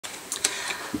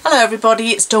Hello everybody,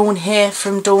 it's Dawn here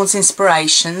from Dawn's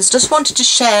Inspirations. Just wanted to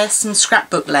share some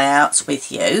scrapbook layouts with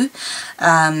you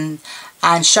and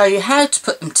show you how to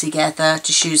put them together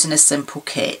just using a simple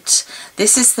kit.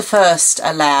 This is the first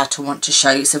layout I want to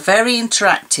show you. It's a very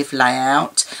interactive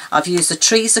layout. I've used the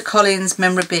Teresa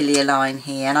memorabilia line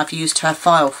here, and I've used her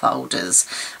file folders.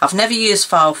 I've never used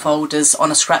file folders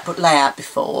on a scrapbook layout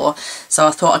before, so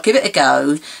I thought I'd give it a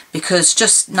go, because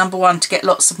just number one, to get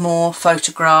lots of more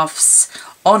photographs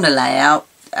on a layout,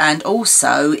 and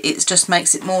also it just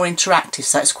makes it more interactive,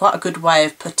 so it's quite a good way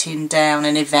of putting down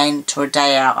an event or a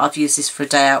day out. I've used this for a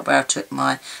day out where I took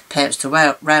my parents to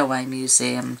a railway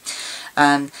museum.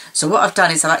 So what I've done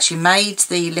is I've actually made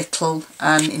the little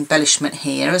embellishment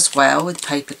here as well with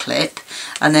paper clip,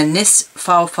 and then this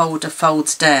file folder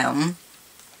folds down,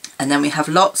 and then we have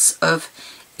lots of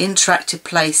interactive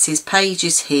places,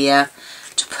 pages here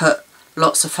to put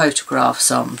lots of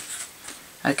photographs on.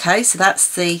 Okay, so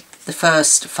that's the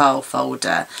first file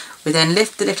folder. We then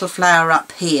lift the little flower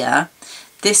up here.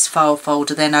 This file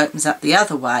folder then opens up the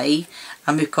other way,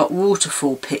 and we've got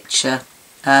waterfall picture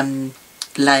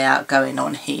layout going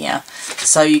on here.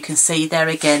 So you can see there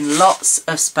again, lots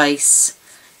of space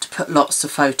to put lots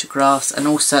of photographs, and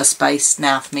also a space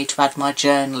now for me to add my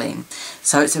journaling.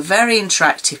 So it's a very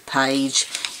interactive page.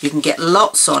 You can get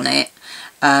lots on it.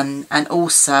 And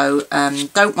also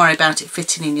don't worry about it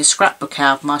fitting in your scrapbook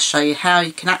album. I'll show you how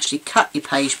you can actually cut your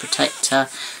page protector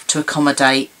to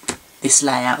accommodate this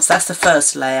layout. So that's the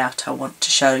first layout I want to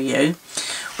show you.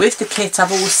 With the kit,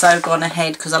 I've also gone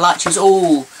ahead, because I like to use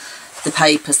all the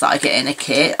papers that I get in a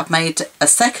kit. I've made a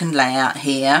second layout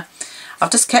here.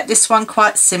 I've just kept this one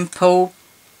quite simple.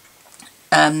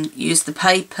 Used the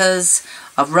papers.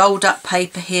 I've rolled up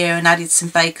paper here and added some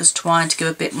baker's twine to give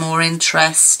a bit more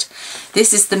interest.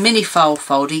 This is the mini file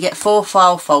folder. You get 4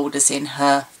 file folders in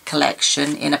her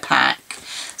collection in a pack.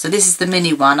 So this is the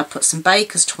mini one. I put some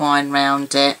baker's twine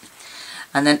round it,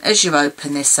 and then as you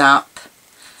open this up,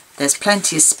 there's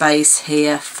plenty of space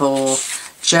here for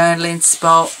journaling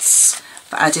spots,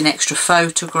 for adding extra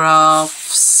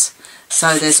photographs.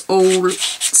 So there's all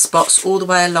spots all the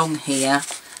way along here.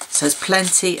 So there's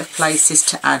plenty of places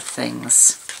to add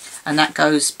things, and that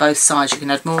goes both sides. You can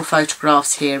add more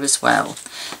photographs here as well.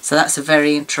 So that's a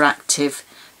very interactive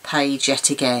page yet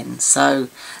again. So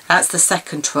that's the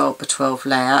second 12 by 12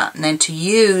 layout. And then to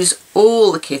use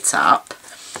all the kit up,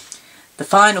 the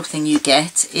final thing you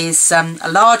get is a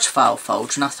large file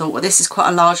folder. And I thought, well, this is quite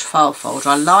a large file folder.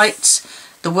 I liked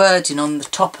the wording on the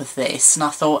top of this, and I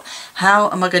thought, how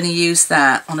am I going to use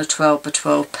that on a 12 by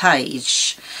 12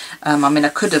 page? I mean, I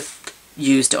could have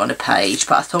used it on a page,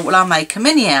 but I thought, well, I'll make a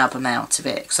mini album out of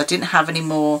it, because I didn't have any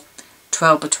more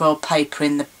 12 by 12 paper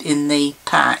in the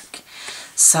pack.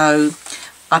 So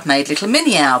I've made a little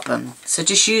mini album. So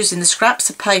just using the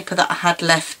scraps of paper that I had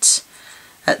left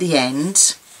at the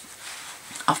end,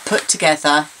 I've put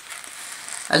together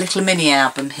a little mini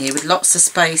album here with lots of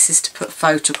spaces to put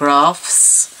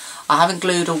photographs. I haven't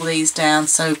glued all these down,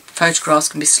 so photographs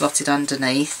can be slotted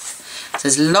underneath. So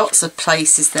there's lots of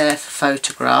places there for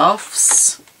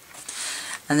photographs.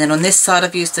 And then on this side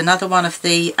I've used another one of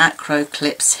the acro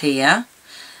clips here,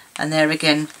 and there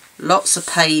again lots of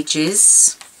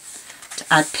pages to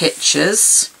add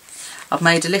pictures. I've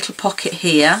made a little pocket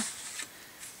here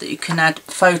that you can add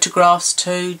photographs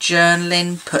to,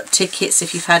 journaling, put tickets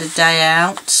if you've had a day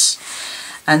out.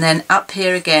 And then up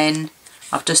here again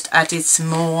I've just added some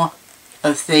more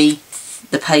of the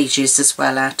pages as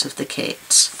well out of the kit.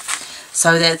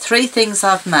 So there are 3 things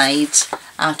I've made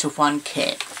out of one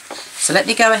kit. So let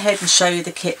me go ahead and show you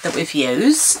the kit that we've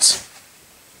used.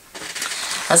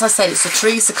 As I said, it's a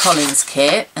Teresa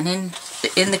kit, and in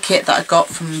the kit that I got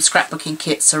from Scrapbooking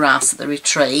Kits Are Us at the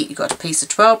retreat, you got a piece of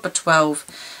 12 by 12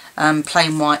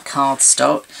 plain white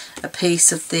cardstock, a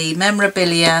piece of the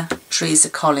Memorabilia Teresa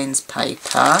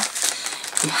paper.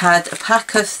 You had a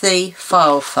pack of the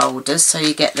file folders, so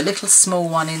you get the little small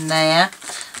one in there,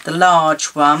 the large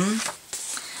one,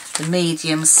 the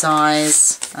medium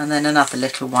size, and then another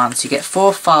little one. So you get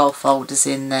 4 file folders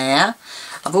in there.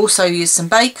 I've also used some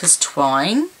baker's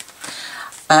twine.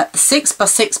 The 6 by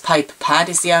 6 paper pad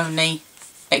is the only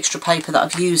extra paper that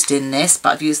I've used in this,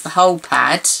 but I've used the whole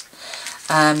pad.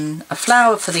 A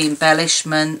flower for the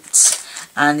embellishment,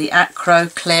 and the acro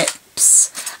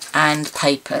clips, and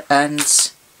paper,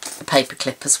 and a paper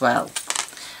clip as well.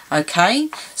 Okay,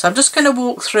 so I'm just going to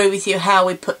walk through with you how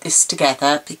we put this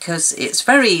together, because it's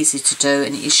very easy to do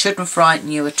and it shouldn't frighten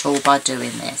you at all by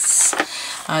doing this.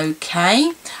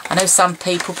 Okay, I know some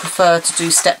people prefer to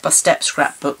do step-by-step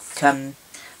scrapbook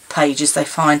pages. They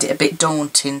find it a bit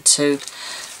daunting to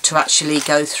actually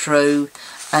go through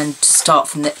and to start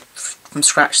from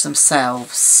scratch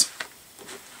themselves.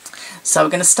 So we're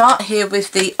going to start here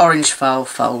with the orange file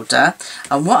folder,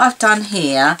 and what I've done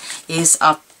here is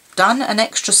I've done an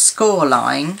extra score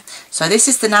line. So this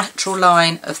is the natural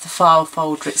line of the file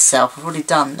folder itself. I've already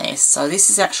done this. So this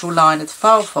is the actual line of the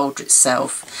file folder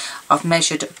itself. I've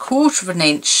measured 1/4 of an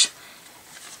inch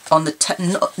on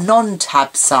the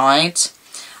non-tab side,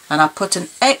 and I put an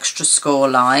extra score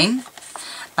line,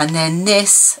 and then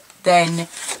this then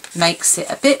makes it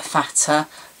a bit fatter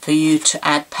for you to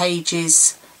add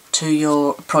pages to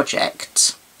your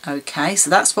project. Okay, so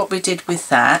that's what we did with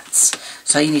that.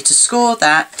 So you need to score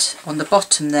that on the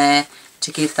bottom there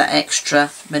to give that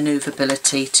extra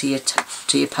manoeuvrability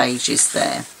to your pages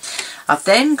there. I've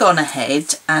then gone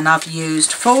ahead and I've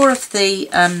used 4 of the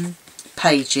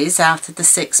pages out of the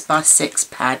 6x6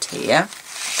 pad here.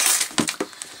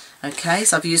 Okay,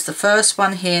 so I've used the first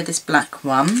one here, this black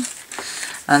one,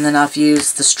 and then I've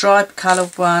used the stripe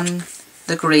coloured one,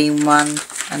 the green one,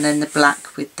 and then the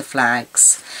black with the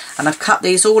flags. And I've cut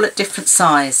these all at different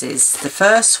sizes. The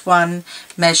first one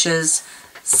measures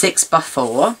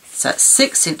 6x4, so it's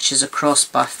 6 inches across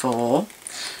by 4.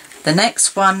 The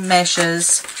next one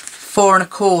measures 4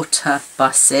 1/4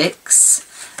 by 6.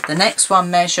 The next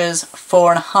one measures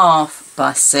 4 1/2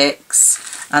 by 6,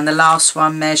 and the last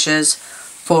one measures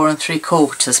 4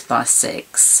 3/4 by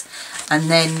 6.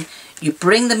 And then you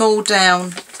bring them all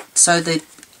down so that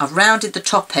I've rounded the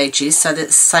top edges so that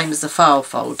it's the same as the file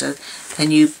folder. Then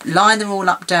you line them all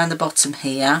up down the bottom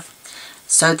here,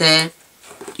 so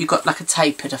you've got like a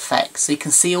tapered effect, so you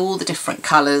can see all the different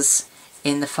colours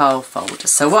in the file folder.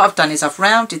 So what I've done is I've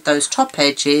rounded those top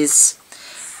edges,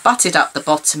 butted up the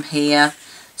bottom here,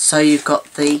 so you've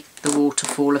got the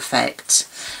waterfall effect.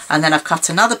 And then I've cut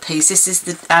another piece. This is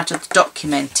out of the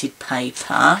documented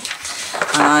paper,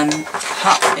 and I'm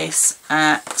cut this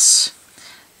at,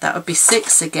 that would be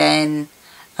 6 again,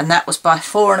 and that was by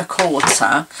 4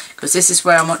 1/4, because this is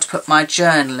where I want to put my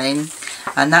journaling,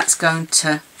 and that's going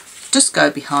to just go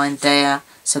behind there.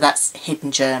 So that's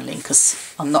hidden journaling, because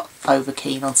I'm not over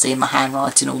keen on seeing my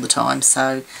handwriting all the time,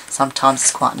 so sometimes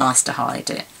it's quite nice to hide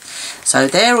it. So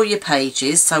there are all your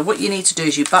pages. So what you need to do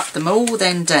is you butt them all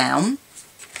then down,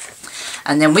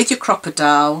 and then with your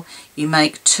crocodile you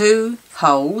make 2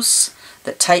 holes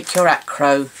that take your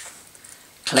acro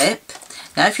clip.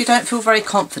 Now if you don't feel very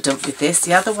confident with this,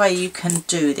 the other way you can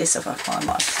do this, if I find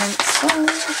my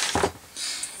pencil,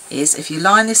 is if you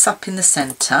line this up in the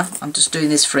centre. I'm just doing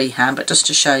this freehand, but just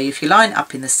to show you, if you line it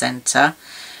up in the centre,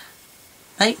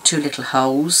 make 2 little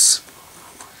holes,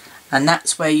 and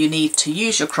that's where you need to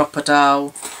use your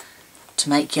crocodile to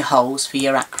make your holes for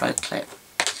your acro clip.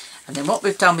 And then what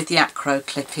we've done with the acro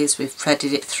clip is we've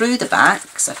threaded it through the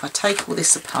back. So if I take all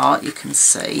this apart, you can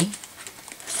see.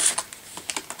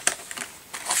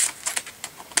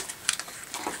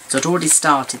 So I'd already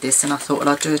started this, and I thought, well,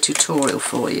 I'd do a tutorial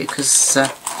for you, because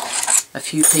a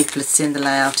few people had seen the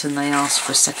layout and they asked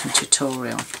for a second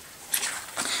tutorial.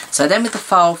 So then with the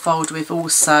file folder we've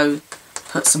also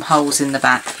put some holes in the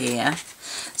back here.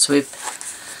 So we've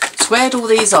squared all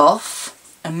these off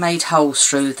and made holes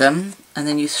through them, and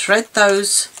then you thread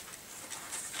those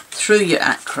through your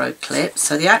acro clip.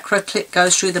 So the acro clip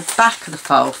goes through the back of the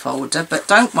file folder, but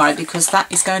don't worry, because that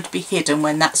is going to be hidden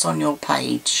when that's on your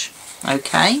page.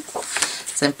 Okay,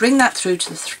 so then bring that through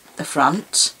to the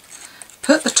front,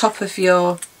 put the top of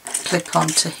your clip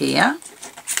onto here,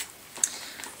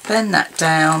 bend that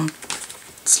down,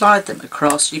 slide them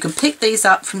across. You can pick these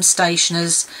up from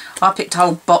stationers. I picked a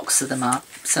whole box of them up,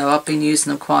 so I've been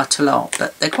using them quite a lot,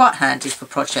 but they're quite handy for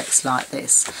projects like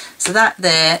this. So that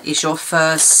there is your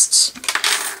first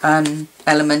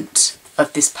element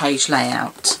of this page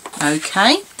layout.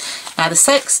 Okay, now the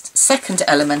second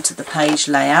element of the page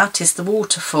layout is the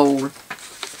waterfall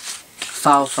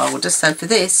file folder. So for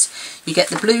this you get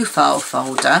the blue file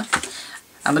folder,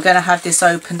 and we're going to have this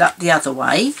opened up the other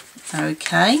way.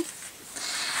 Okay,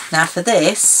 now for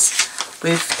this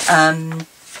we've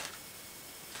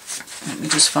let me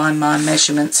just find my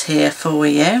measurements here for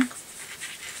you.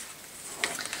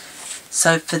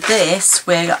 So for this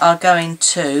we are going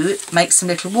to make some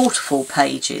little waterfall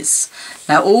pages.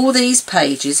 Now all these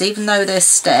pages, even though they're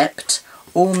stepped,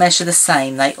 all measure the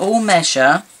same. They all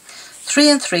measure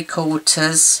 3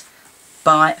 3/4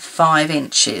 by 5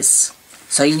 inches.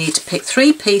 So you need to pick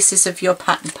 3 pieces of your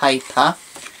pattern paper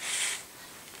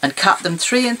and cut them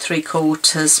 3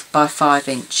 3/4 by 5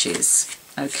 inches.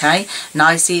 Okay,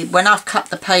 now you see when I've cut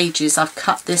the pages, I've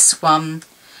cut this one,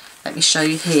 let me show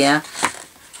you here,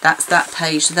 that's that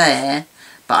page there,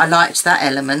 but I liked that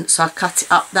element, so I've cut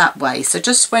it up that way. So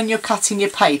just when you're cutting your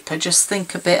paper, just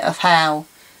think a bit of how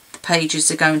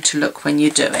pages are going to look when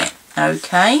you do it.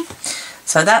 Okay,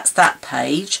 so that's that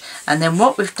page. And then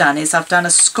what we've done is I've done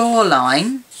a score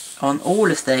line on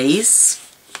all of these,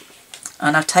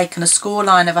 and I've taken a score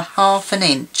line of 1/2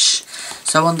 inch.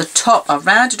 So on the top I've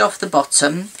rounded off the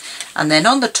bottom, and then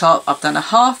on the top I've done a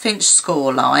 1/2 inch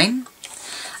score line,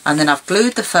 and then I've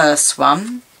glued the first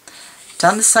one,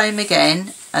 done the same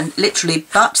again, and literally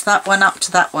butt that one up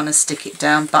to that one and stick it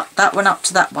down, butt that one up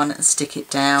to that one and stick it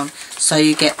down, so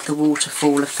you get the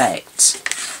waterfall effect.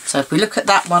 So if we look at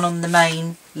that one on the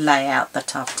main layout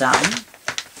that I've done,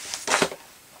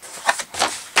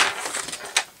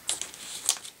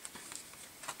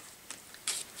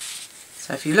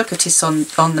 so if you look at this on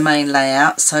the main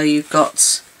layout, so you've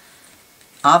got,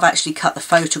 I've actually cut the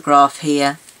photograph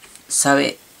here so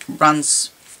it runs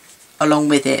along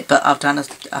with it, but I've done a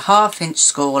 1/2 inch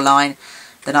score line,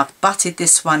 then I've butted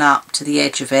this one up to the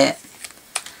edge of it,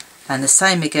 and the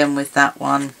same again with that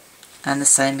one, and the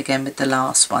same again with the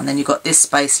last one. Then you've got this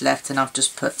space left, and I've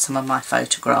just put some of my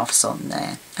photographs on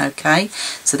there. Okay,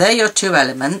 so they're your two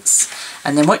elements,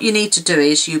 and then what you need to do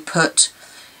is you put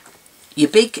your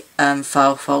big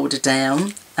file folder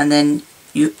down, and then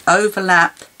you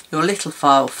overlap your little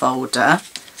file folder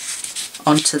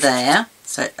onto there,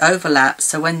 so it overlaps,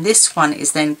 so when this one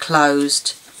is then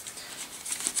closed,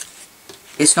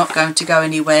 it's not going to go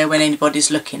anywhere when anybody's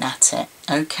looking at it.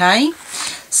 Okay,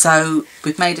 so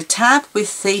we've made a tab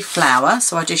with the flower,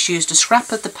 so I just used a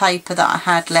scrap of the paper that I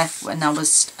had left when I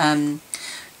was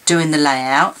doing the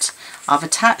layout. I've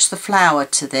attached the flower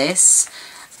to this,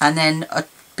 and then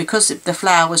because the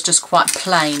flower was just quite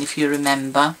plain, if you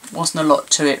remember, wasn't a lot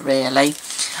to it really,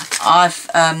 I've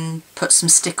put some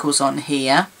stickles on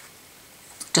here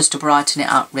just to brighten it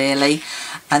up really.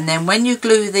 And then when you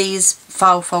glue these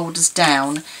file folders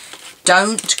down,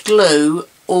 don't glue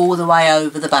all the way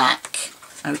over the back.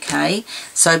 Okay,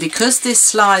 so because this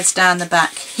slides down the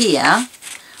back here,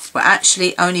 we're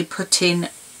actually only putting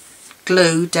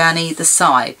glue down either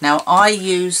side. Now I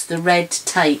use the red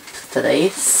tape for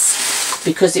this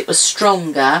because it was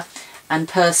stronger, and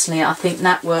personally I think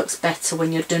that works better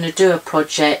when you're going to do a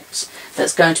project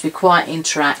that's going to be quite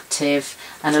interactive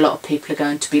and a lot of people are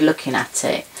going to be looking at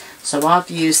it. So I've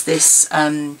used this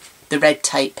the red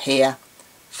tape here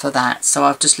for that. So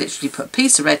I've just literally put a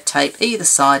piece of red tape either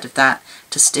side of that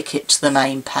to stick it to the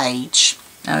main page.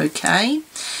 Okay,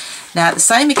 now the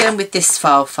same again with this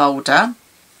file folder.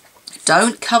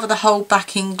 Don't cover the whole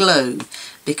back in glue,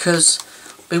 because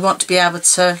we want to be able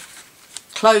to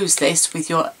close this with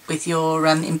your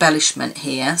embellishment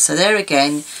here. So there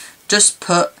again, just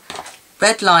put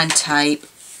red line tape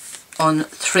on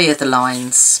 3 of the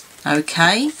lines.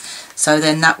 Okay, so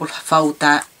then that will fold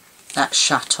that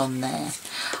shut on there.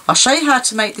 I'll show you how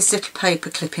to make this little paper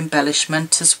clip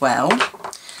embellishment as well.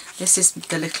 This is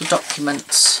the little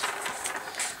document.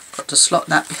 Got to slot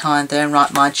that behind there and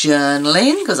write my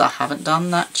journaling, because I haven't done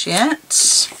that yet.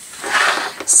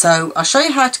 So I'll show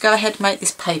you how to go ahead and make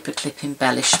this paper clip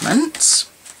embellishment.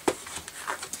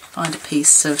 Find a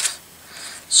piece of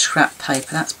scrap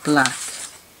paper, that's black.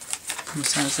 And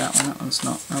so is that one, that one's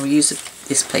not. I'll use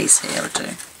this piece here, I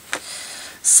do.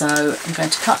 So I'm going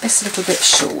to cut this a little bit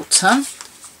shorter.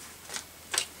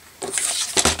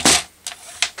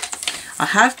 I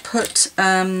have put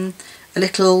a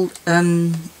little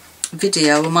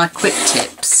video of my quick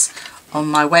tips on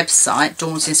my website,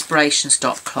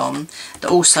 dawnsinspirations.com,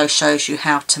 that also shows you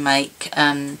how to make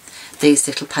these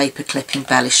little paper clip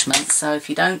embellishments. So if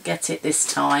you don't get it this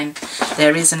time,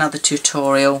 there is another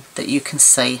tutorial that you can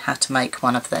see how to make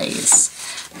one of these.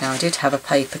 Now I did have a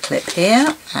paper clip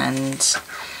here, and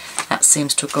that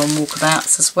seems to have gone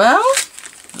walkabouts as well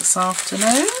this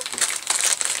afternoon.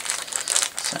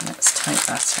 So let's take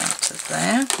that out of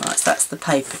there. Right, so that's the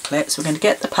paper clip. So we're going to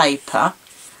get the paper,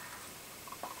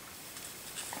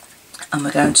 and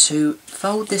we're going to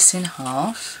fold this in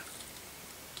half.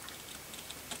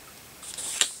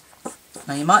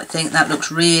 Now you might think that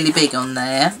looks really big on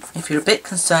there. If you're a bit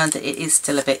concerned that it is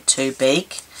still a bit too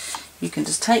big, you can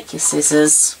just take your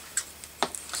scissors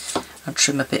and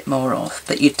trim a bit more off.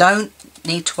 But you don't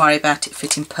need to worry about it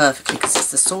fitting perfectly, because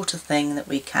it's the sort of thing that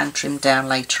we can trim down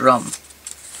later on.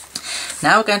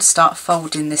 Now we're going to start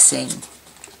folding this in.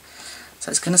 So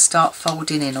it's going to start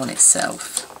folding in on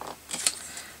itself.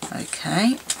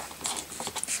 Okay,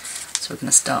 so we're going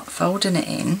to start folding it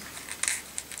in,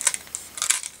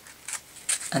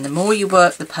 and the more you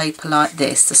work the paper like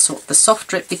this, the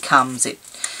softer it becomes.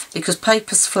 Because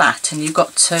paper's flat, and you've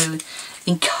got to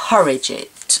encourage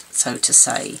it, so to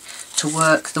say, to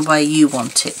work the way you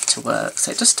want it to work.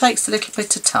 So it just takes a little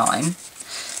bit of time,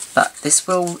 but this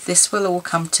will all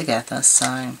come together.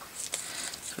 So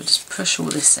So we'll just push all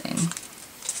this in.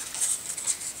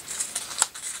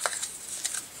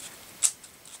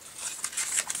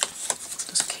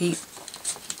 Just keep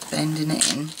bending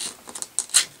it in.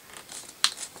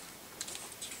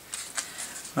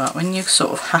 Right, when you're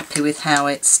sort of happy with how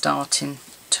it's starting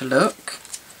to look,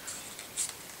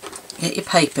 get your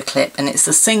paper clip, and it's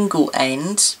a single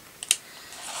end,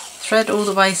 thread all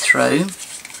the way through,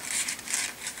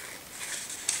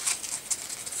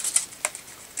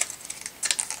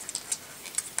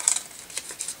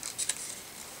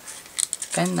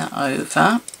 bend that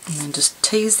over, and then just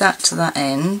tease that to that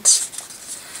end,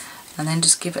 and then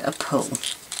just give it a pull.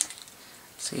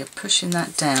 So you're pushing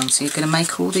that down, so you're going to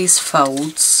make all these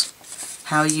folds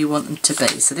how you want them to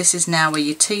be. So this is now where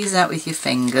you tease out with your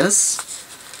fingers.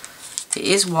 It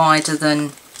is wider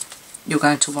than you're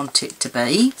going to want it to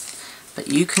be, but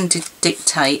you can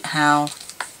dictate how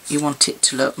you want it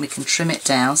to look. We can trim it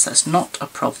down, so that's not a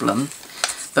problem,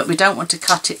 but we don't want to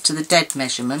cut it to the dead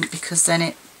measurement, because then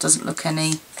it doesn't look I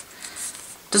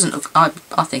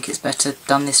think it's better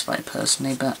done this way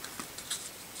personally, but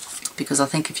because I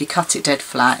think if you cut it dead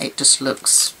flat, it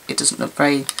doesn't look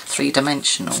very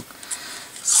three-dimensional.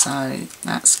 So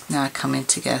that's now coming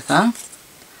together,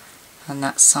 and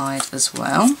that side as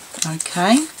well.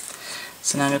 Okay,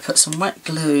 so now I'm going to put some wet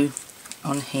glue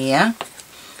on here,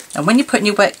 and when you're putting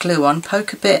your wet glue on,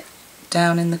 poke a bit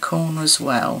down in the corner as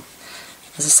well.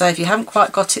 As I say, if you haven't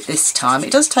quite got it this time,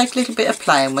 it does take a little bit of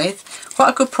playing with. Quite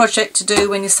a good project to do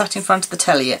when you're sat in front of the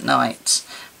telly at night,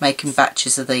 making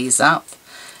batches of these up.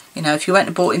 You know, if you went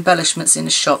and bought embellishments in a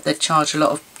shop, they'd charge a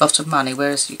lot of money,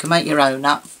 whereas you can make your own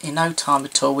up in no time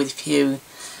at all with a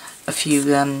few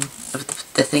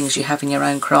of the things you have in your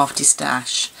own crafty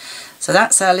stash. So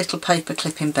that's our little paper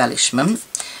clip embellishment.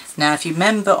 Now, if you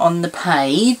remember on the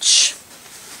page,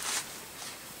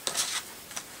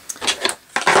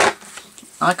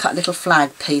 I cut a little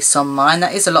flag piece on mine.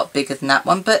 That is a lot bigger than that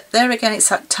one, but there again,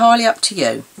 it's entirely up to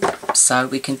you. So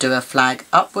we can do a flag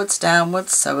upwards,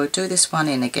 downwards, so we'll do this one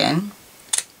in again.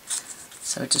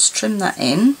 So just trim that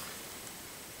in.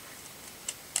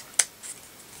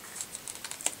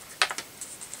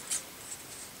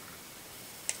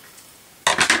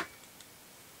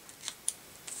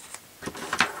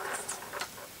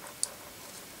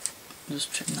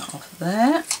 Just trim that off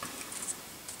there.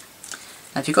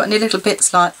 Now if you've got any little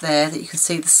bits like there that you can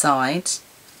see the side,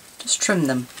 just trim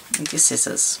them with your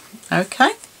scissors.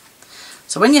 Okay,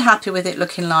 so when you're happy with it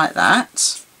looking like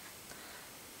that,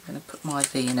 I'm going to put my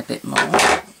V in a bit more,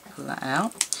 pull that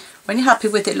out. When you're happy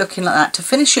with it looking like that, to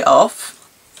finish it off,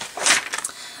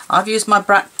 I've used my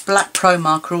black pro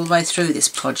marker all the way through this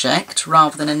project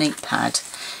rather than an ink pad.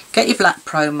 Get your black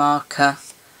pro marker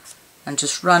and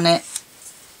just run it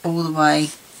all the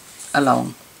way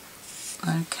along.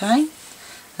 Okay,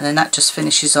 and then that just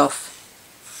finishes off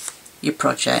your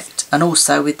project. And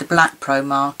also with the black pro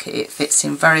marker, it fits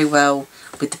in very well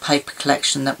with the paper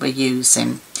collection that we're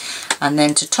using. And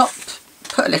then to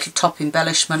put a little top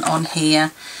embellishment on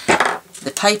here,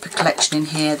 the paper collection in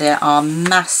here, there are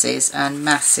masses and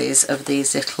masses of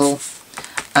these little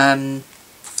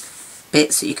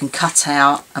bits that you can cut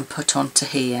out and put onto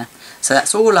here. So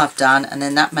that's all I've done, and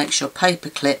then that makes your paper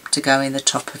clip to go in the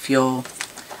top of your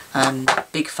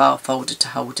big file folder to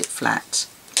hold it flat.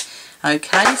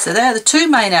 Okay, so there are the two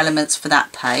main elements for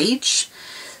that page.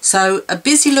 So a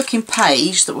busy looking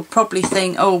page that will probably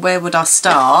think, oh, where would I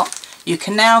start? You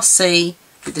can now see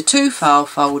with the two file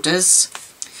folders,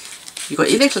 you've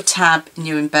got your little tab in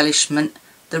your embellishment.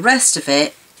 The rest of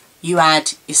it you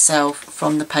add yourself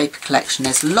from the paper collection.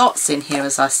 There's lots in here,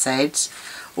 as I said.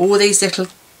 All these little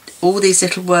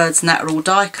words and that are all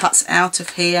die cuts out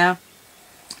of here.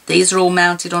 These are all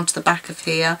mounted onto the back of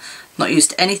here. Not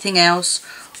used anything else.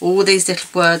 All these little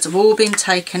words have all been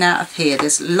taken out of here.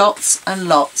 There's lots and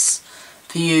lots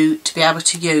for you to be able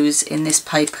to use in this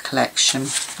paper collection.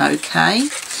 Okay,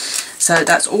 so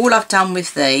that's all I've done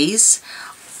with these.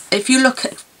 If you look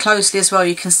at closely as well,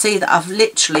 you can see that I've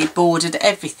literally bordered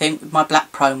everything with my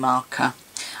black pro marker.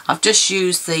 I've just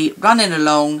used the running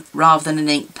along rather than an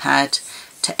ink pad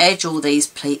to edge all these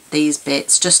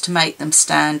bits just to make them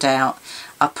stand out.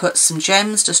 I put some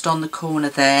gems just on the corner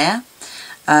there.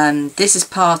 This is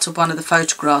part of one of the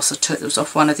photographs I took that was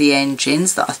off one of the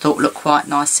engines that I thought looked quite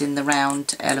nice in the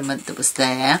round element that was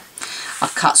there.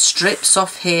 I've cut strips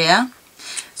off here.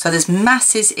 So there's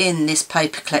masses in this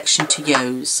paper collection to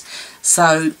use.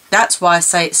 So that's why I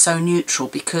say it's so neutral,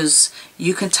 because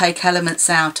you can take elements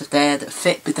out of there that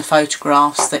fit with the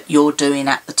photographs that you're doing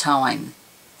at the time.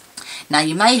 Now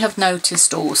you may have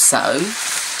noticed also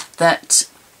that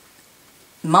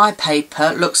my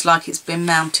paper looks like it's been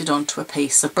mounted onto a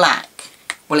piece of black.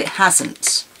 Well, it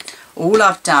hasn't. All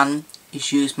I've done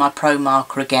is use my Pro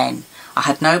Marker again. I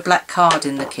had no black card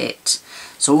in the kit,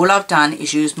 so all I've done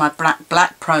is use my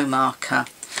black Pro Marker.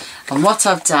 And what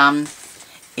I've done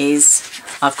is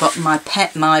I've got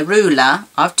my ruler,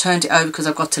 I've turned it over because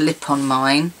I've got a lip on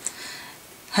mine,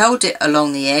 held it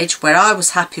along the edge where I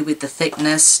was happy with the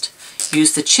thickness,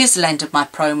 used the chisel end of my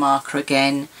Pro Marker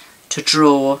again to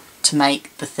draw to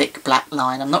make the thick black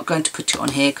line. I'm not going to put it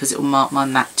on here because it will mark my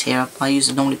mat here. I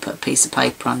usually normally put a piece of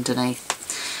paper underneath.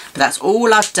 But that's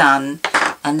all I've done,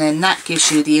 and then that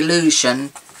gives you the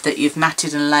illusion that you've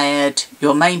matted and layered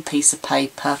your main piece of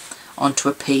paper onto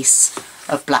a piece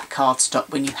of black cardstock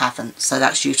when you haven't. So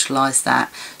that's utilised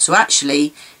that. So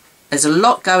actually there's a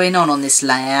lot going on this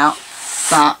layout,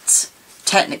 but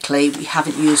technically we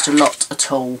haven't used a lot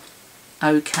at all.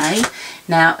 Okay,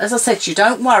 now as I said to you,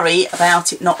 don't worry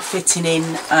about it not fitting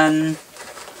in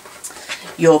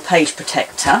your page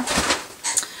protector.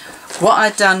 What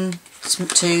I've done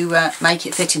to make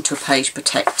it fit into a page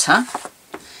protector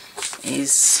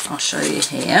is, I'll show you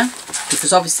here,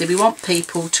 because obviously we want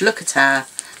people to look at our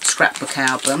scrapbook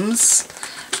albums,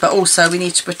 but also we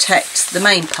need to protect the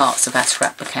main parts of our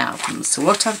scrapbook albums. So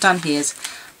what I've done here is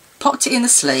popped it in the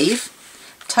sleeve,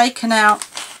 taken out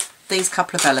these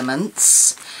couple of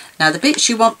elements. Now the bits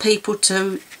you want people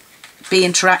to be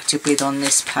interactive with on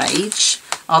this page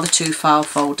are the two file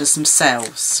folders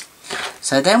themselves.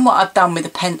 So then what I've done with a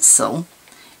pencil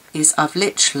is I've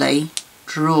literally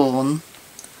drawn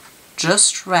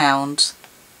just round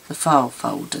the file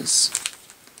folders.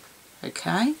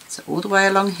 Okay, so all the way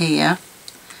along here,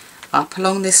 up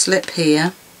along this lip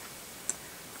here,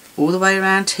 all the way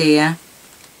around here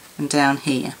and down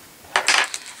here.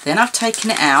 Then I've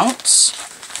taken it out,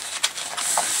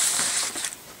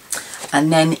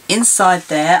 and then inside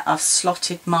there I've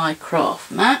slotted my craft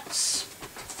mats,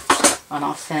 and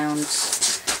I found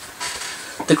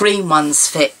the green ones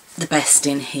fit the best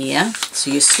in here.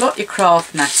 So you slot your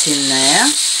craft mat in there,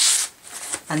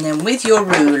 and then with your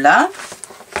ruler,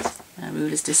 our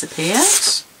ruler's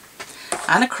disappeared,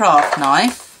 and a craft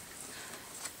knife,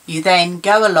 you then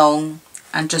go along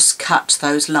and just cut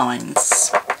those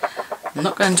lines. I'm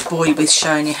not going to bore you with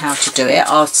showing you how to do it.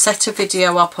 I'll set a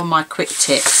video up on my quick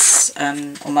tips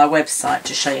on my website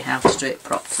to show you how to do it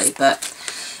properly. But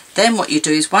then what you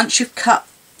do is once you've cut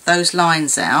those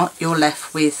lines out, you're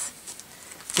left with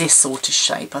this sort of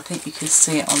shape. I think you can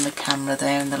see it on the camera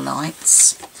there in the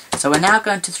lights. So we're now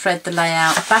going to thread the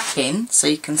layout back in so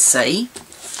you can see.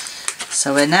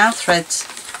 So we'll now thread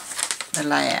the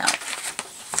layout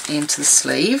into the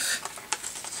sleeve.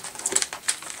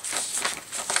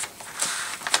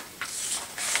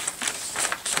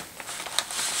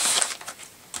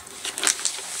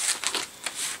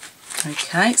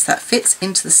 Okay, so that fits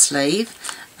into the sleeve,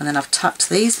 and then I've tucked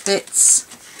these bits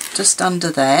just under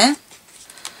there,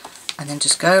 and then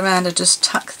just go around and just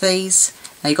tuck these.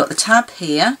 Now you've got the tab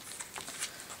here,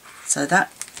 so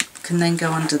that can then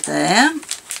go under there,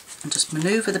 and just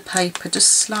manoeuvre the paper just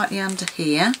slightly under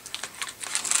here.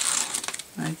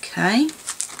 Okay,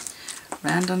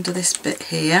 round under this bit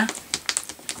here,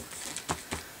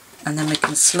 and then we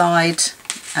can slide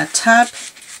our tab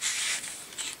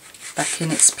back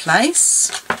in its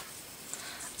place,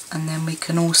 and then we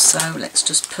can also, let's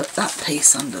just put that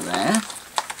piece under there.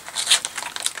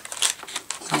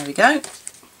 There we go,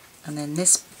 and then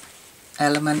this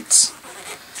element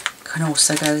can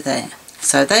also go there.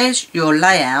 So there's your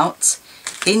layout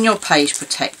in your page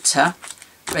protector,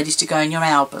 ready to go in your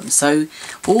album. So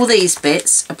all these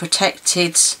bits are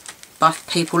protected by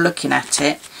people looking at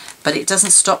it, but it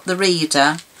doesn't stop the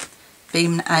reader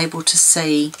being able to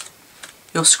see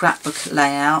your scrapbook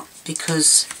layout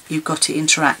because you've got it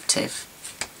interactive.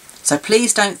 So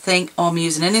please don't think, oh, I'm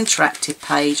using an interactive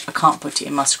page, I can't put it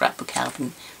in my scrapbook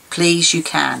album. Please, you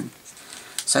can.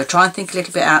 So try and think a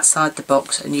little bit outside the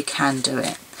box and you can do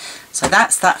it. So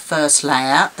that's that first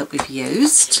layout that we've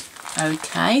used.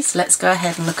 Okay, so let's go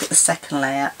ahead and look at the second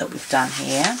layout that we've done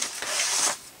here.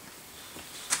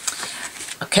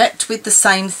 I kept with the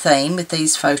same theme with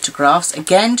these photographs,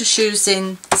 again just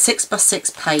using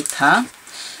 6x6 paper.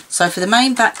 So for the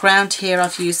main background here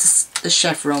I've used the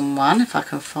chevron one, if I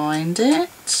can find it.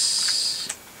 It's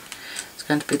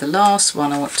going to be the last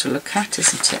one I want to look at,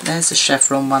 isn't it? There's the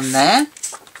chevron one there.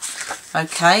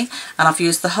 Okay, and I've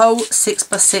used the whole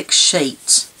 6x6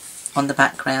 sheet on the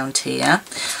background here.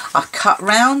 I've cut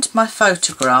round my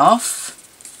photograph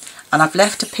and I've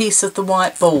left a piece of the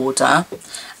white border,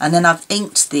 and then I've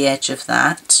inked the edge of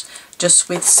that just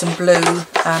with some blue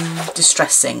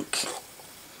distress ink.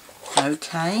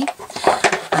 Okay,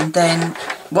 and then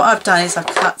what I've done is I've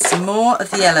cut some more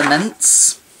of the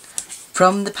elements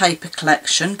from the paper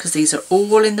collection, because these are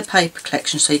all in the paper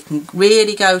collection, so you can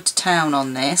really go to town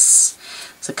on this.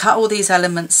 So cut all these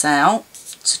elements out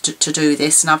to do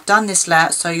this, and I've done this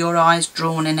layout so your eye's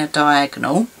drawn in a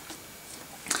diagonal.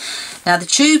 Now the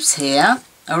tubes here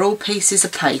are all pieces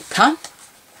of paper,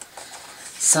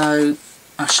 so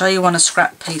I'll show you on a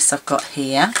scrap piece I've got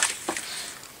here.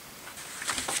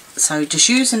 So just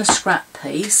using a scrap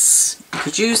piece, you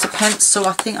could use a pencil.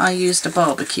 I think I used a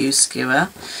barbecue skewer,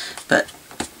 but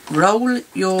roll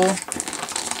your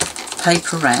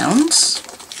paper round,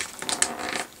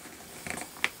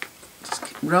 just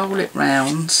roll it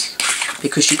round,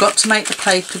 because you've got to make the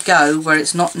paper go where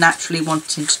it's not naturally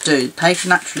wanting to do. The paper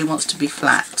naturally wants to be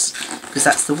flat because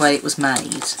that's the way it was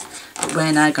made, but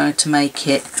we're now going to make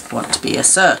it want to be a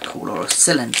circle or a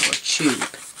cylinder or a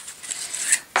tube.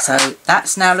 So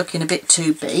that's now looking a bit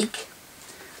too big,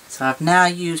 so I've now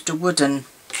used a wooden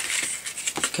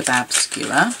kebab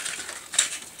skewer,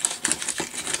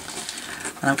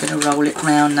 and I'm going to roll it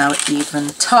round now even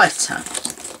tighter.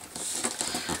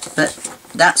 But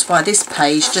that's why this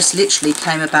page just literally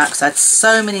came about, because I had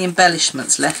so many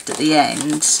embellishments left at the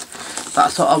end, but I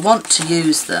thought I want to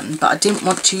use them, but I didn't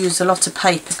want to use a lot of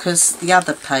paper because the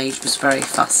other page was very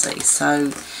fussy,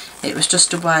 so it was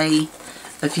just a way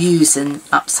of using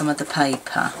up some of the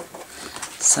paper.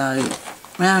 So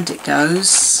round it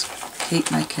goes,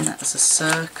 keep making that as a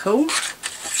circle.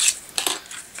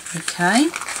 Okay,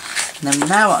 and then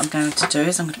now what I'm going to do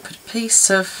is I'm going to put a piece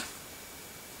of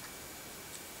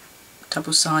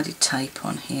double-sided tape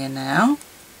on here now.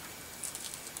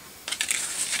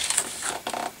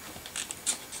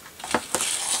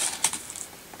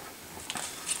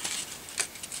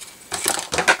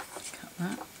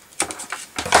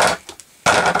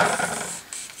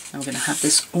 I'm going to have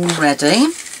this all ready.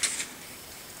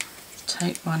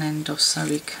 Take one end off so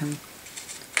we can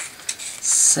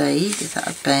see, give that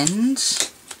a bend.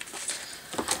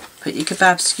 Put your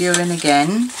kebab skewer in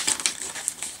again.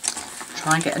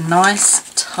 Try and get a nice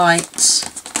tight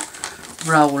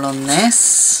roll on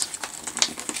this.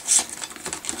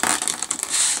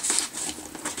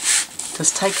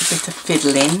 Does take a bit of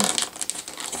fiddling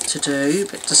to do,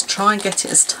 but just try and get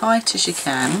it as tight as you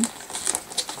can,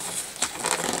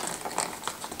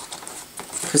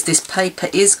 because this paper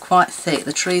is quite thick.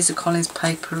 The Teresa Collins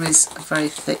paper is a very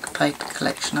thick paper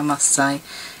collection, I must say.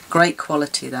 Great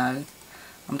quality though.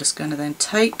 I'm just going to then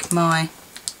take my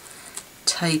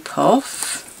tape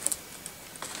off,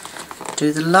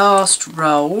 do the last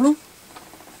roll,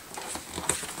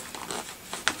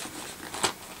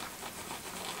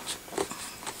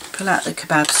 pull out the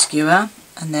kebab skewer,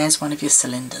 and there's one of your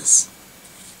cylinders.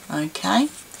 Okay,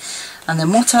 and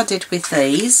then what I did with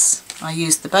these, I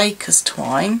used the baker's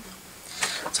twine.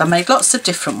 So I made lots of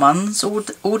different ones,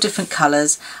 all different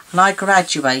colours, and I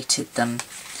graduated them.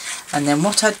 And then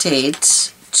what I did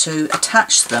to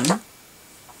attach them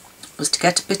was to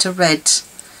get a bit of red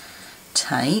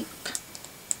tape.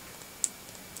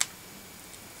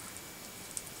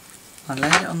 I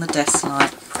laid it on the desk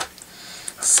like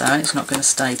so. It's not going to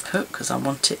stay put because I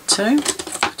want it to.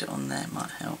 Put it on there, might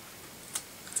help.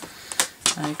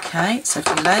 Okay, so if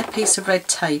you lay a piece of red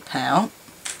tape out,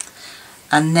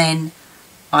 and then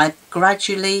I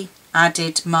gradually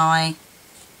added my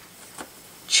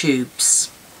tubes.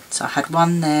 So I had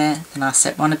one there, then I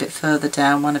set one a bit further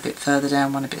down, one a bit further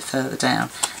down, one a bit further down.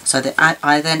 So that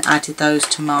I then added those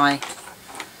to my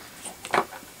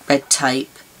red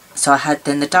tape. So I had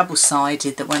then the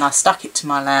double-sided that when I stuck it to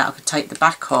my layout I could take the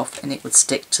back off and it would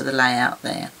stick to the layout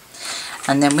there.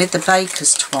 And then with the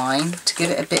baker's twine, to give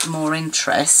it a bit more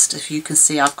interest, as you can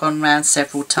see I've gone round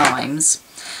several times,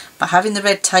 but having the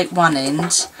red tape one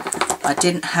end, I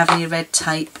didn't have any red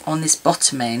tape on this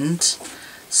bottom end,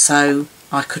 so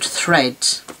I could thread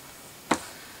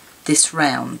this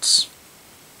round.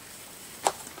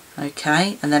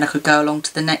 Okay, and then I could go along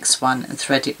to the next one and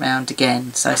thread it round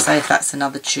again. So say if that's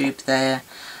another tube there,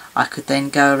 I could then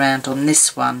go around on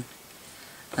this one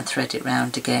and thread it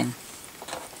round again.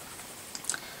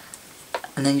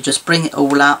 And then you just bring it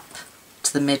all up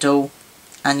to the middle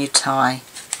and you tie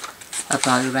a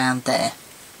bow around there.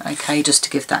 Okay, just to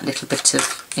give that little bit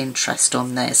of interest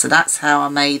on there. So that's how I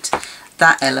made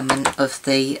that element of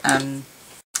the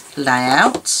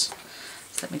layout. So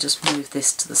let me just move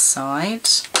this to the side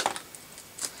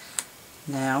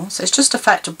now. So it's just a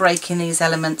fact of breaking these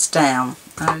elements down.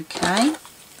 Okay,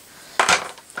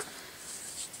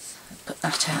 put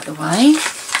that out of the way.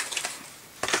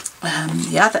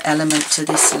 The other element to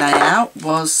this layout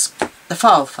was the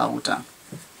file folder.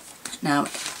 Now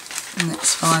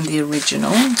let's find the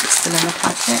original. Is it still in the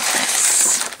packet?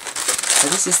 Yes. So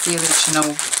this is the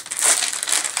original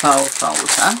file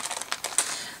folder.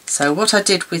 So what I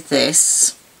did with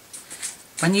this,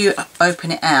 when you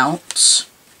open it out,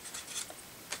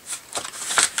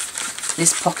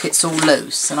 this pocket's all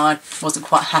loose and I wasn't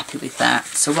quite happy with that.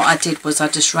 So what I did was I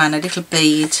just ran a little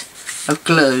bead of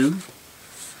glue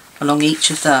along each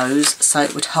of those so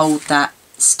it would hold that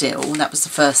still. That was the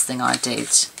first thing I did.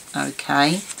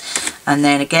 Okay, and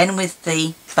then again with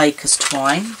the baker's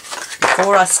twine,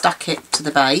 before I stuck it to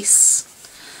the base,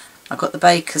 I got the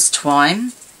baker's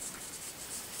twine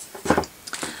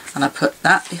and I put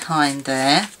that behind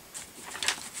there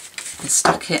and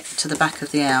stuck it to the back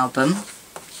of the album.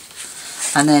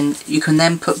 And then you can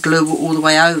then put glue all the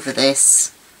way over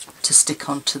this to stick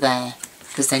onto there,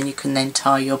 because then you can then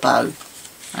tie your bow.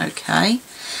 Okay,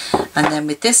 and then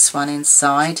with this one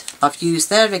inside, I've used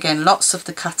there again lots of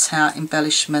the cut out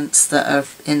embellishments that are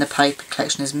in the paper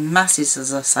collection, as masses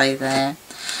as I say there.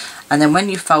 And then when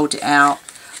you fold it out,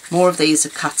 more of these are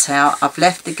cut out. I've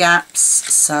left the gaps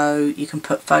so you can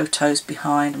put photos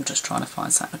behind. I'm just trying to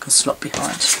find something I can slot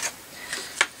behind.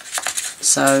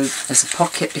 So there's a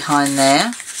pocket behind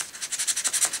there,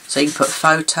 so you can put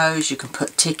photos, you can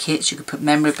put tickets, you can put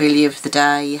memorabilia of the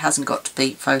day. It hasn't got to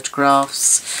be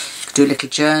photographs. You can do little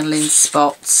journaling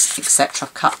spots, etc.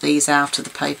 I've cut these out of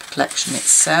the paper collection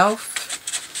itself.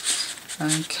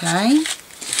 Okay,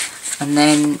 and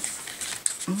then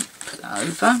put that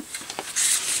over.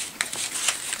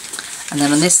 And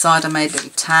then on this side I made a little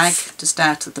tag just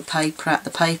out of the paper at the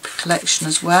paper collection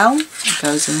as well. It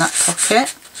goes in that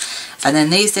pocket. And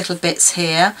then these little bits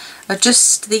here are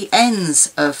just the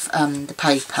ends of the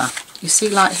paper. You see,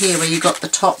 like here where you got the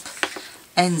top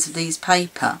ends of these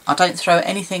paper. I don't throw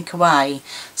anything away,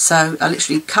 so I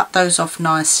literally cut those off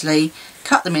nicely,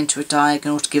 cut them into a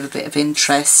diagonal to give a bit of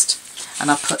interest,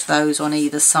 and I put those on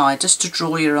either side just to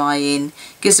draw your eye in.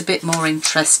 Gives a bit more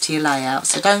interest to your layout.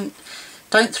 So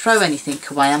don't throw anything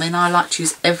away. I mean, I like to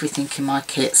use everything in my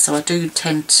kit, so I do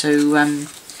tend to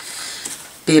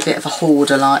be a bit of a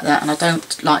hoarder like that, and I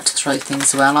don't like to throw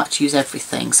things away. I like to use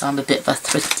everything, so I'm a bit of a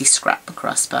thrifty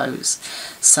scrapbooker, I suppose.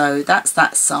 So that's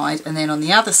that side, and then on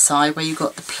the other side where you've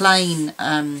got the plain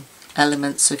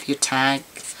elements of your tag,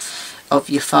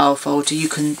 of your file folder, you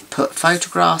can put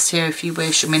photographs here if you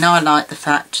wish. I mean, I like the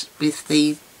fact with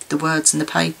the words in the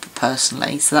paper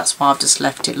personally, so that's why I've just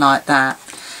left it like that.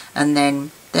 And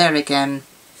then there again,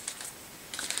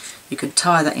 you can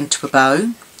tie that into a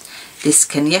bow. This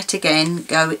can yet again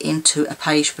go into a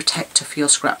page protector for your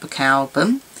scrapbook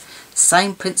album.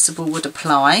 Same principle would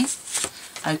apply.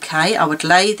 Okay, I would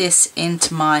lay this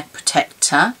into my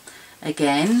protector.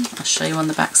 Again, I'll show you on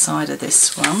the back side of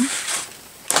this one.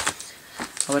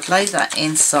 I would lay that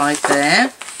inside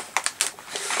there.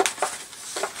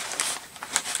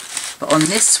 But on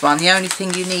this one, the only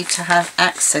thing you need to have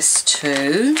access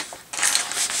to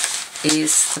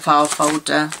is the file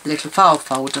folder, the little file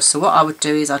folder. So what I would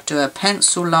do is I'd do a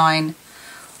pencil line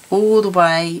all the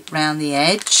way around the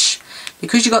edge.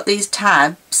 Because you've got these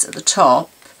tabs at the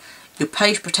top, your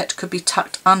page protector could be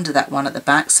tucked under that one at the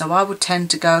back, so I would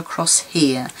tend to go across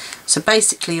here. So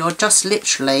basically you're just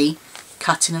literally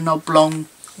cutting an oblong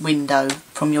window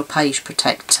from your page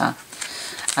protector,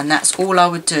 and that's all I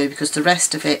would do, because the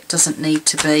rest of it doesn't need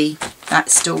to be, that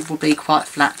still will be quite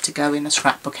flat to go in a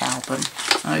scrapbook album.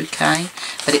 Okay,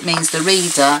 but it means the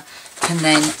reader can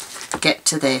then get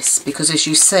to this, because as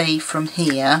you see from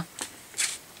here,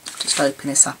 just open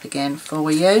this up again for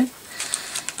you,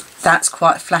 that's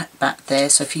quite flat back there,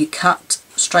 so if you cut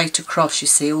straight across, you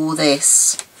see all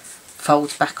this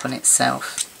folds back on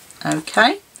itself.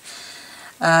 Okay,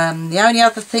 the only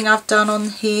other thing I've done on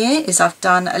here is I've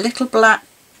done a little black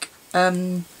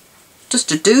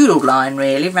just a doodle line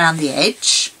really around the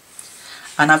edge,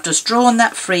 and I've just drawn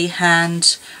that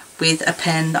freehand with a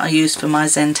pen that I use for my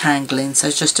Zentangling. So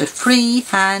it's just a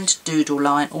freehand doodle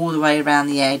line all the way around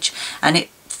the edge, and it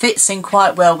fits in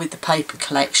quite well with the paper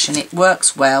collection. It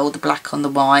works well, the black on the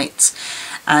white,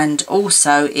 and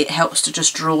also it helps to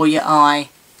just draw your eye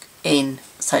in,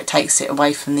 so it takes it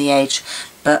away from the edge,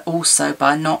 but also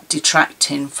by not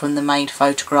detracting from the main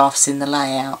photographs in the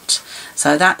layout.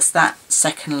 So that's that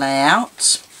second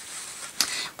layout.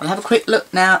 We'll have a quick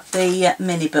look now at the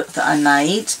mini book that I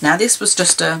made. Now this was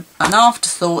just an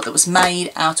afterthought that was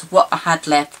made out of what I had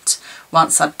left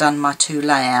once I'd done my two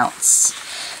layouts.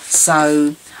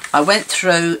 So I went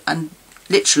through and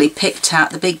literally picked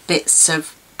out the big bits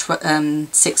of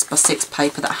 6x6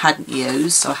 paper that I hadn't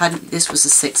used. So this was a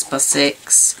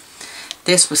 6x6.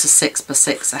 This was a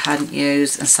 6x6 I hadn't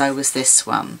used, and so was this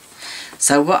one.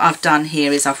 So what I've done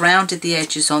here is I've rounded the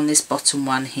edges on this bottom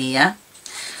one here.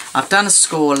 I've done a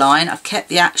score line. I've kept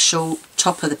the actual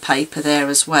top of the paper there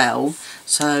as well,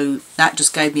 so that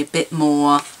just gave me a bit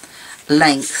more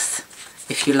length,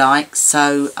 if you like.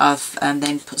 So I've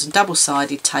then put some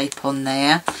double-sided tape on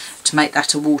there to make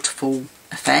that a waterfall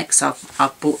effect. So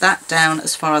I've brought that down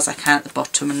as far as I can at the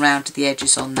bottom and rounded the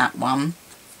edges on that one.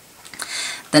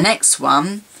 The next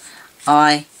one,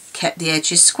 I kept the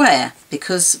edges square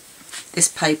because this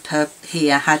paper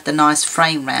here had the nice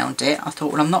frame round it. I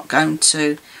thought, well, I'm not going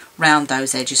to round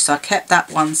those edges, so I kept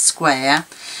that one square.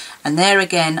 And there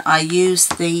again, I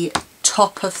used the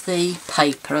top of the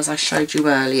paper, as I showed you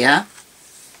earlier,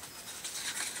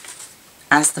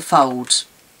 as the fold,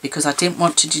 because I didn't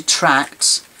want to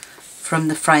detract from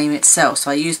the frame itself.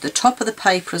 So I used the top of the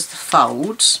paper as the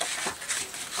fold,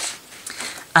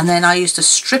 and then I used a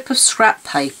strip of scrap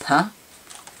paper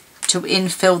to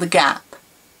infill the gap,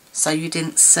 so you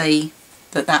didn't see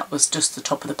that that was just the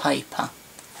top of the paper.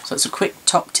 So it's a quick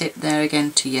top tip there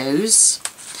again to use.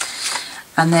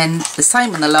 And then the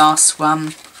same on the last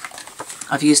one,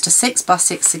 I've used a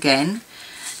 6x6 again.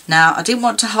 Now I didn't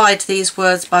want to hide these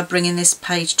words by bringing this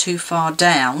page too far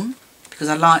down, because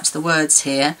I liked the words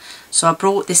here, so I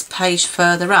brought this page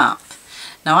further up.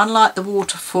 Now, unlike the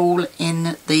waterfall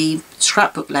in the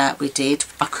scrapbook layout we did,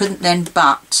 I couldn't then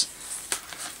butt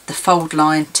the fold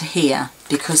line to here,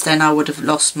 because then I would have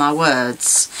lost my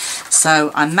words.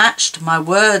 So I matched my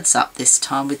words up this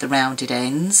time with the rounded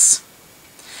ends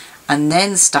and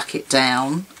then stuck it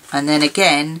down, and then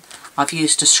again I've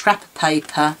used a scrap of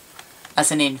paper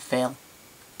as an infill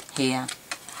here.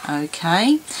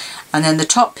 Okay, and then the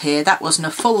top here, that wasn't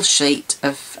a full sheet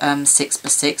of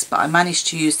 6x6, but I managed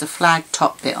to use the flag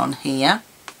top bit on here.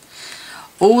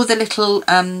 All the little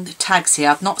tags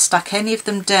here, I've not stuck any of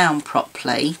them down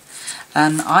properly.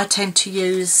 I tend to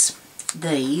use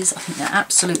these. I think they're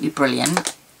absolutely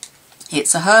brilliant.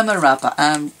 It's a Herma rubber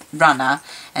runner,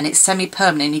 and it's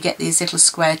semi-permanent. You get these little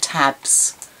square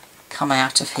tabs come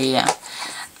out of here,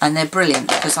 and they're brilliant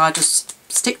because I just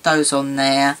stick those on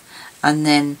there, and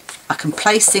then I can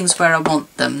place things where I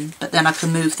want them, but then I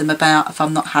can move them about if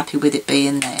I'm not happy with it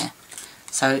being there.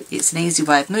 So it's an easy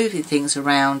way of moving things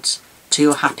around till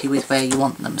you're happy with where you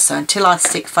want them. So until I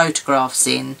stick photographs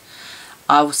in,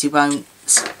 I obviously won't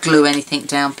glue anything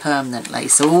down permanently.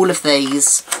 So all of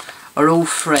these are all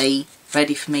free,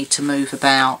 ready for me to move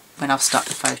about when I've stuck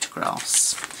the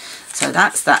photographs. So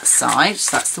that's that side,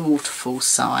 so that's the waterfall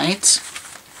side.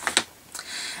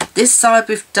 This side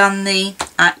we've done the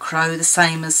acro the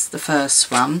same as the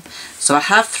first one. So I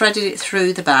have threaded it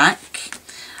through the back.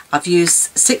 I've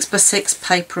used 6x6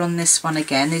 paper on this one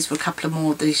again. These were a couple of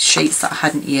more of these sheets that I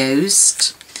hadn't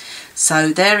used. So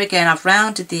there again, I've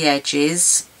rounded the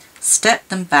edges, stepped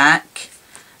them back,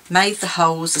 made the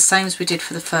holes the same as we did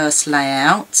for the first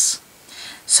layout.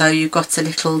 So you've got a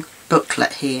little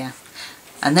booklet here.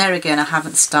 And there again, I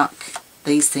haven't stuck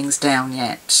these things down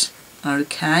yet.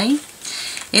 Okay.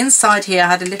 Inside here I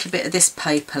had a little bit of this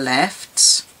paper left,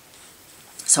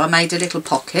 so I made a little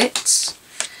pocket.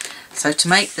 So to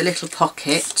make the little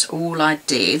pocket, all I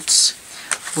did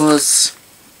was,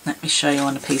 let me show you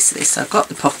on a piece of this. So I've got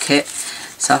the pocket,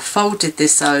 so I folded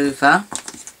this over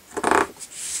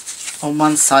on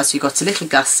one side, so you've got a little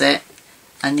gusset,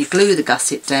 and you glue the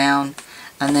gusset down,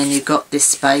 and then you've got this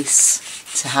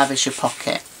space to have as your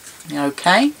pocket.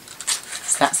 Okay,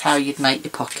 so that's how you'd make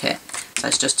your pocket. So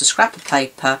it's just a scrap of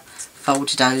paper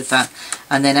folded over,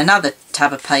 and then another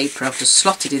tab of paper I've just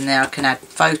slotted in there. I can add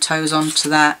photos onto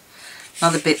that,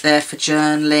 another bit there for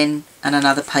journaling, and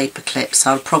another paper clip.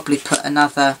 So I'll probably put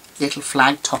another little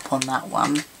flag top on that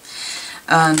one.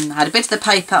 I had a bit of the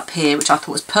paper up here which I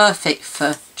thought was perfect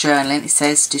for journaling. It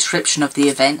says description of the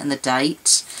event and the date,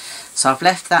 so I've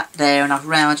left that there, and I've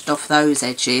rounded off those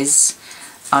edges,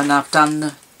 and I've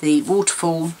done the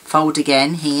waterfall fold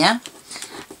again here.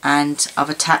 And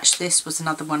I've attached, this was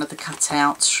another one of the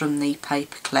cutouts from the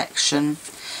paper collection.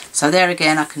 So there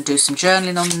again, I can do some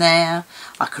journaling on there,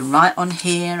 I can write on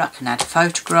here, I can add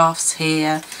photographs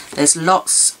here. There's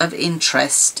lots of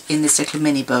interest in this little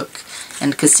mini book,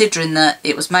 and considering that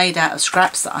it was made out of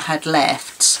scraps that I had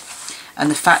left,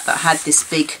 and the fact that I had this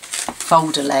big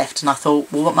folder left, and I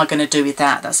thought, well, what am I going to do with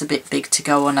that? That's a bit big to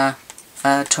go on a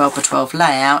 12x12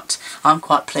 layout. I'm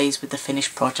quite pleased with the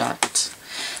finished project.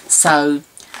 So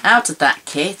out of that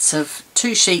kit of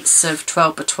 2 sheets of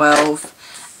 12x12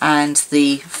 and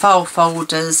the file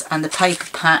folders and the paper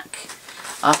pack,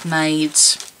 I've made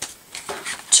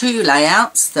 2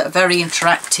 layouts that are very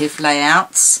interactive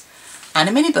layouts and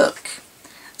a mini book.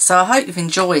 So I hope you've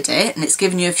enjoyed it, and it's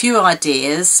given you a few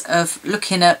ideas of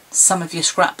looking at some of your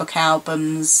scrapbook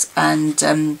albums and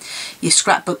your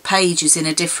scrapbook pages in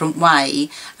a different way,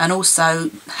 and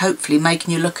also hopefully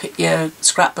making you look at your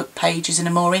scrapbook pages in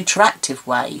a more interactive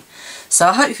way. So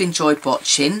I hope you've enjoyed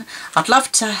watching. I'd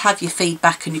love to have your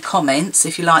feedback and your comments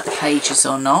if you like the pages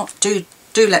or not.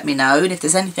 Do let me know, and if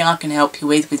there's anything I can help you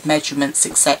with measurements,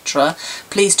 etc.,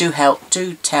 please do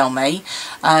tell me.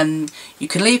 You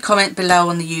can leave a comment below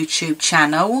on the YouTube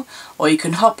channel, or you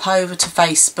can hop over to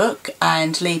Facebook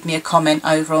and leave me a comment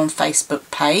over on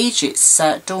Facebook page. It's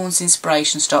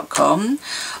dawnsinspirations.com,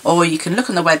 or you can look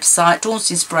on the website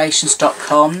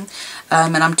dawnsinspirations.com,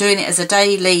 and I'm doing it as a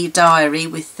daily diary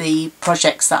with the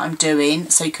projects that I'm doing,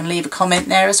 so you can leave a comment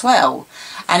there as well.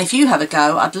 And if you have a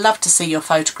go, I'd love to see your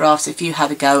photographs if you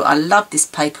have a go. I love this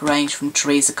paper range from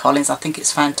Teresa. I think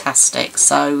it's fantastic.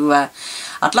 So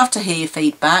I'd love to hear your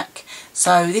feedback.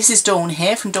 So this is Dawn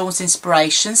here from Dawn's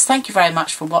Inspirations. Thank you very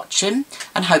much for watching,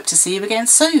 and hope to see you again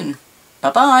soon.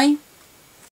 Bye bye.